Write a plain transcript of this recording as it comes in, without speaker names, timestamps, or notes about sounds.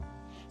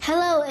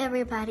Hello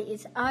everybody,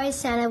 it's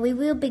Arisana. We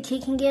will be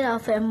kicking it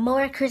off with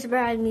more Chris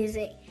Brown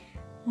music,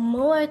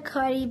 more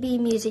Cardi B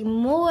music,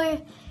 more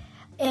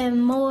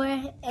and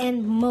more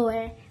and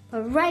more.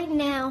 But right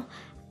now,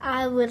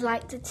 I would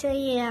like to tell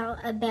you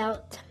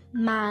about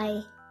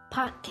my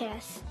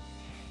podcast.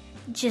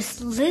 Just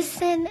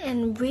listen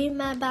and read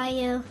my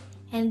bio,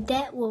 and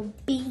that will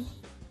be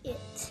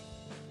it.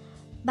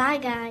 Bye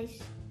guys.